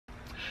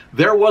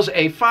There was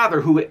a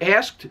father who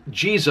asked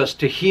Jesus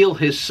to heal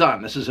his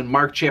son. This is in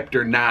Mark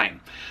chapter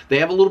 9. They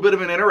have a little bit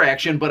of an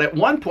interaction, but at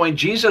one point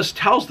Jesus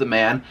tells the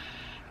man,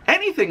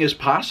 anything is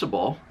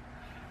possible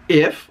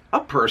if a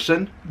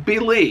person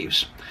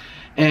believes.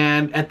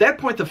 And at that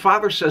point, the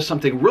father says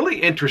something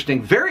really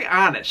interesting, very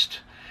honest.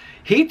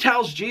 He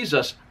tells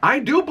Jesus, I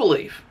do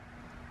believe,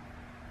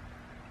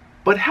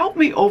 but help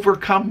me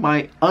overcome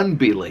my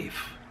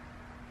unbelief.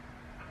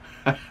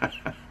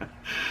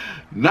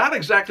 Not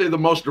exactly the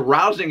most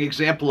arousing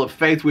example of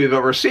faith we've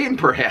ever seen,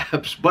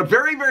 perhaps, but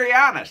very, very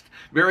honest.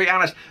 Very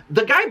honest.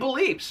 The guy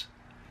believes.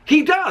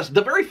 He does.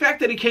 The very fact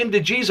that he came to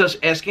Jesus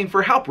asking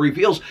for help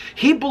reveals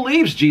he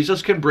believes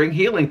Jesus can bring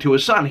healing to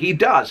his son. He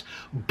does.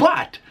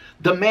 But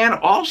the man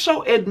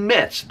also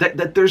admits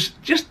that there's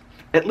just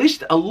at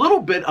least a little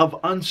bit of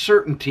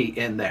uncertainty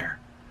in there.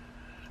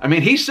 I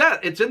mean, he said,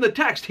 it's in the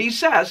text. He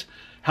says,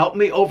 help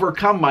me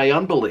overcome my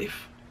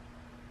unbelief.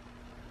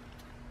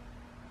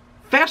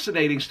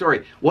 Fascinating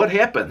story. What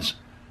happens?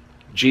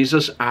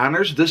 Jesus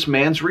honors this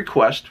man's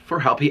request for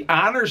help. He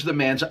honors the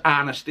man's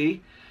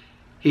honesty.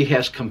 He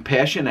has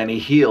compassion and he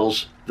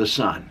heals the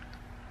son.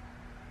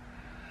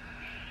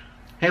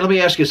 Hey, let me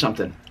ask you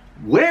something.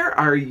 Where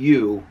are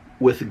you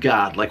with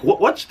God? Like,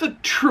 what's the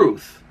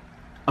truth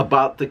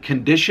about the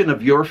condition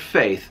of your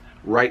faith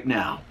right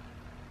now?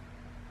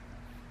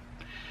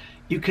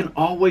 You can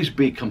always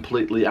be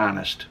completely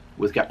honest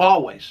with God.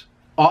 Always.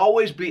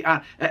 Always be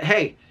honest.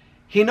 Hey,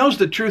 he knows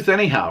the truth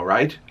anyhow,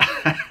 right?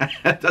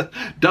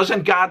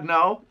 Doesn't God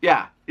know?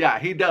 Yeah,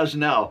 he does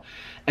know.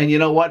 And you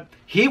know what?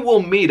 He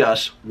will meet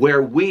us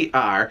where we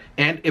are.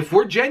 And if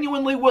we're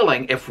genuinely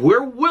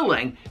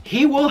willing,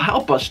 he will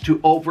help us to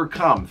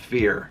overcome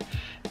fear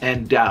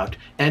and doubt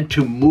and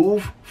to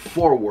move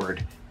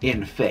forward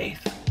in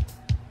faith.